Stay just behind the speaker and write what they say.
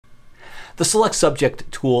The Select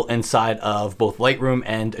Subject tool inside of both Lightroom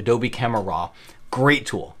and Adobe Camera Raw, great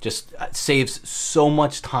tool. Just saves so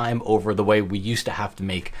much time over the way we used to have to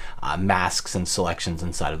make masks and selections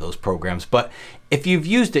inside of those programs. But if you've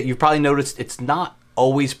used it, you've probably noticed it's not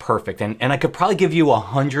always perfect. And I could probably give you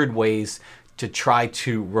 100 ways to try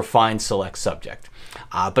to refine Select Subject.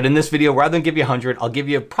 But in this video, rather than give you 100, I'll give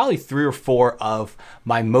you probably 3 or 4 of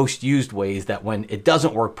my most used ways that when it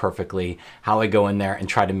doesn't work perfectly, how I go in there and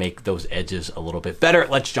try to make those edges a little bit better.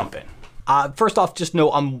 Let's jump in. First off, just know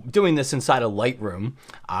I'm doing this inside of Lightroom,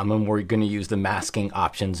 and we're going to use the masking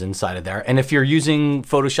options inside of there. And if you're using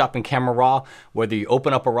Photoshop and Camera Raw, whether you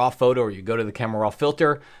open up a raw photo or you go to the Camera Raw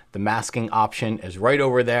filter, the masking option is right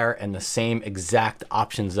over there, and the same exact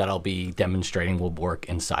options that I'll be demonstrating will work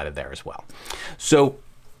inside of there as well. So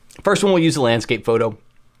first one, we'll use a landscape photo.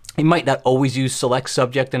 You might not always use Select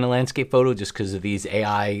Subject in a landscape photo just because of these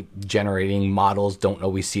AI generating models don't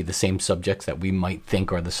always see the same subjects that we might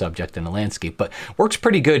think are the subject in a landscape, but works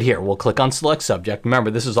pretty good here. We'll click on Select Subject.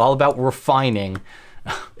 Remember, this is all about refining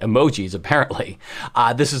emojis, apparently.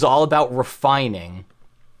 This is all about refining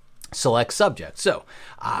Select Subject. So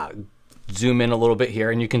zoom in a little bit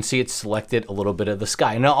here and you can see it's selected a little bit of the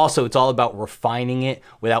sky. And also it's all about refining it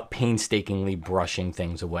without painstakingly brushing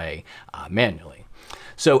things away manually.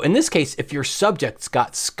 So in this case, if your subject's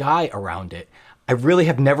got sky around it, I really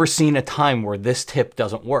have never seen a time where this tip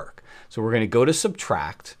doesn't work. So we're going to go to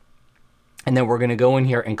Subtract, and then we're going to go in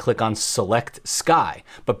here and click on Select Sky.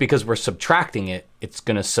 But because we're subtracting it, it's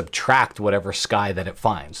going to subtract whatever sky that it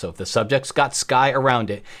finds. So if the subject's got sky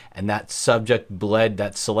around it and that subject bled,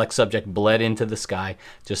 that Select Subject bled into the sky,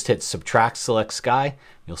 just hit Subtract Select Sky,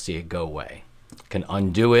 you'll see it go away. You can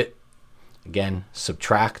undo it. Again,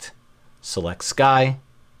 Subtract, Select Sky,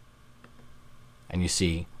 and you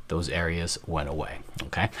see those areas went away,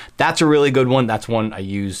 okay? That's a really good one. That's one I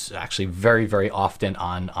use actually very, very often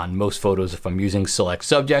on most photos if I'm using Select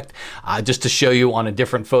Subject. Just to show you on a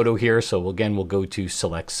different photo here, so again, we'll go to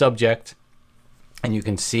Select Subject, and you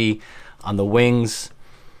can see on the wings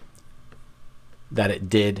that it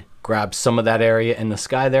did grab some of that area in the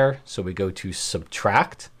sky there. So we go to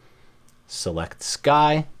Subtract, Select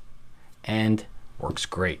Sky, and works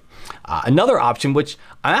great. Another option, which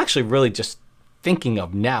I'm actually really just thinking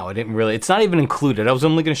of now, it's not even included. I was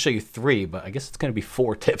only going to show you 3, but I guess it's going to be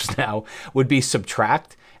 4 tips now, would be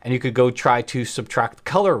Subtract. And you could go try to subtract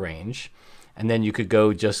color range. And then you could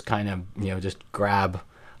go just kind of, just grab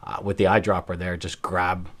with the eyedropper there, just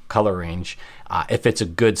grab color range if it's a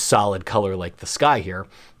good solid color like the sky here.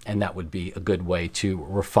 And that would be a good way to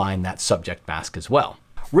refine that subject mask as well.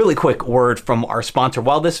 Really quick word from our sponsor.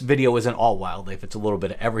 While this video isn't all wildlife, it's a little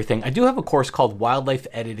bit of everything. I do have a course called Wildlife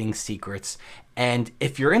Editing Secrets. And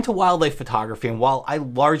if you're into wildlife photography, and while I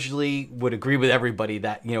largely would agree with everybody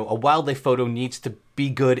that, a wildlife photo needs to be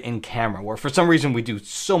good in camera, where for some reason we do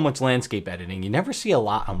so much landscape editing, you never see a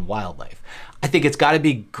lot on wildlife. I think it's got to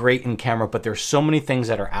be great in camera, but there's so many things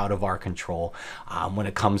that are out of our control when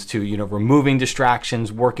it comes to, removing distractions,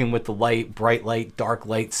 working with the light, bright light, dark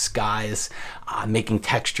light, skies, making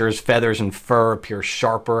textures, feathers, and fur appear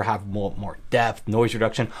sharper, have more depth, noise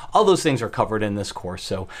reduction. All those things are covered in this course.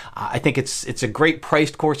 So I think it's a great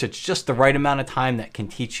priced course. It's just the right amount of time that can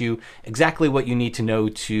teach you exactly what you need to know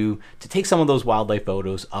to take some of those wildlife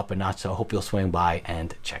photos up a notch. So I hope you'll swing by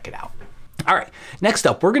and check it out. All right, next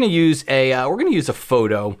up, we're going to use a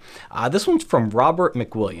photo. This one's from Robert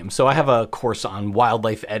McWilliams. So I have a course on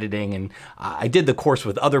wildlife editing, and I did the course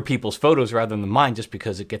with other people's photos rather than mine, just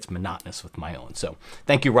because it gets monotonous with my own. So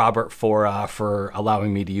thank you, Robert, for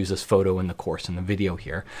allowing me to use this photo in the course in the video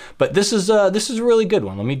here. But this is a really good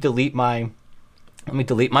one. Let me delete my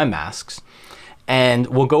masks. And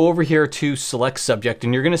we'll go over here to Select Subject,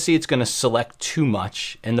 and you're going to see it's going to select too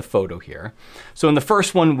much in the photo here. So in the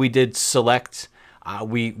first one, we did select,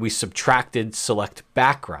 we subtracted Select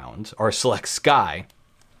Background or Select Sky,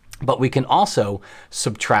 but we can also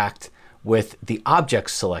subtract with the Object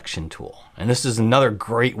Selection tool. And this is another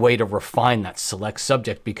great way to refine that Select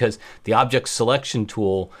Subject, because the Object Selection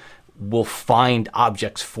tool will find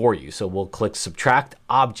objects for you. So we'll click Subtract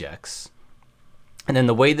Objects. And then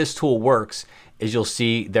the way this tool works is you'll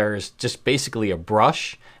see there's just basically a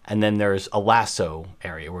brush, and then there's a lasso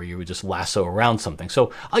area where you would just lasso around something.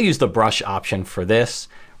 So I'll use the brush option for this.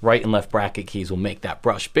 Right and left bracket keys will make that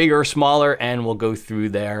brush bigger or smaller, and we'll go through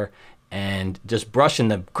there and just brush. And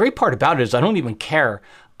the great part about it is I don't even care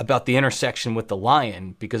about the intersection with the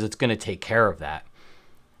lion, because it's going to take care of that.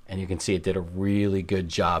 And you can see it did a really good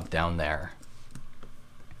job down there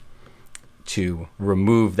to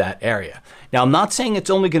remove that area. Now, I'm not saying it's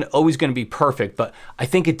always going to be perfect, but I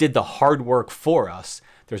think it did the hard work for us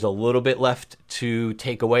There's a little bit left to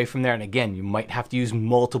take away from there. And again, you might have to use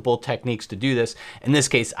multiple techniques to do this. In this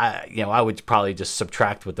case, I would probably just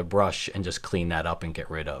subtract with the brush and just clean that up and get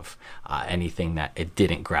rid of anything that it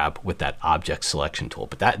didn't grab with that object selection tool.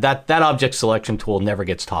 But that object selection tool never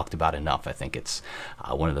gets talked about enough. I think it's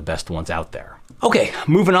one of the best ones out there. Okay,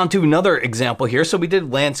 moving on to another example here. So we did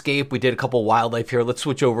landscape, we did a couple wildlife here. Let's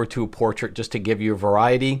switch over to a portrait just to give you a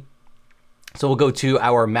variety. So we'll go to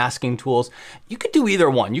our masking tools. You could do either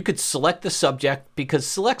one. You could select the subject, because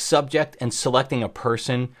select subject and selecting a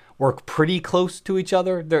person work pretty close to each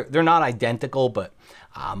other. They're not identical, but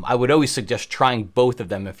I would always suggest trying both of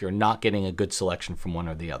them if you're not getting a good selection from one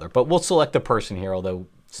or the other. But we'll select the person here, although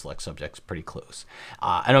select subject's pretty close.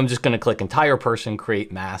 And I'm just gonna click entire person,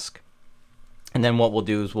 create mask. And then what we'll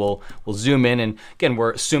do is we'll zoom in, and again,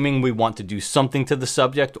 we're assuming we want to do something to the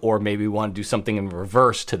subject, or maybe we want to do something in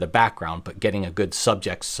reverse to the background, but getting a good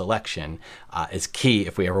subject selection is key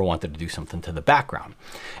if we ever wanted to do something to the background.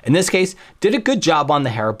 In this case, did a good job on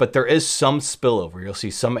the hair, but there is some spillover. You'll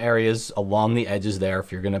see some areas along the edges there, if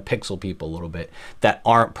you're gonna pixel people a little bit, that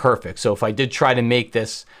aren't perfect. So if I did try to make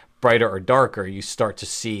this brighter or darker, you start to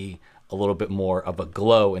see a little bit more of a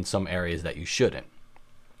glow in some areas that you shouldn't.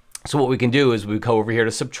 So what we can do is we go over here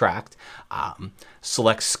to subtract,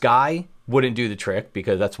 select sky, wouldn't do the trick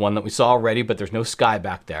because that's one that we saw already, but there's no sky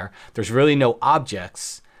back there. There's really no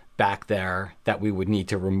objects back there that we would need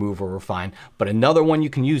to remove or refine. But another one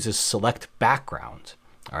you can use is select background,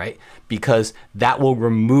 all right? Because that will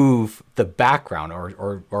remove the background,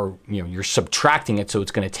 or you know, you're subtracting it, so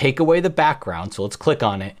it's gonna take away the background. So let's click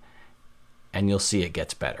on it and you'll see it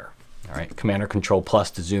gets better. All right, Command or Control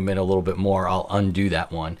plus to zoom in a little bit more. I'll undo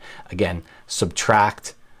that one. Again,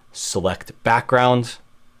 subtract, select background,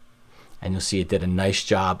 and you'll see it did a nice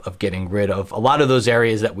job of getting rid of a lot of those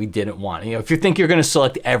areas that we didn't want. You know, if you think you're gonna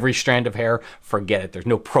select every strand of hair, forget it. There's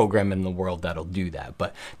no program in the world that'll do that.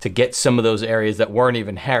 But to get some of those areas that weren't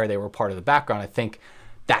even hair, they were part of the background, I think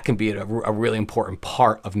that can be a really important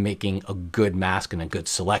part of making a good mask and a good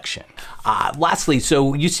selection. Lastly,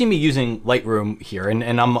 so you see me using Lightroom here,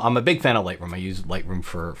 and I'm a big fan of Lightroom. I use Lightroom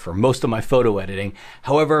for most of my photo editing.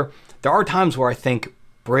 However, there are times where I think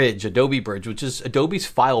Bridge, Adobe Bridge, which is Adobe's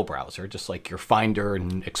file browser, just like your Finder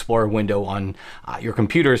and Explorer window on your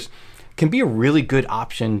computers, can be a really good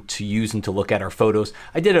option to use and to look at our photos.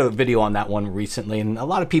 I did a video on that one recently, and a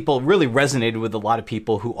lot of people really resonated with a lot of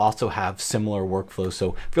people who also have similar workflows.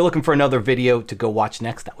 So if you're looking for another video to go watch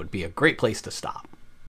next, that would be a great place to stop.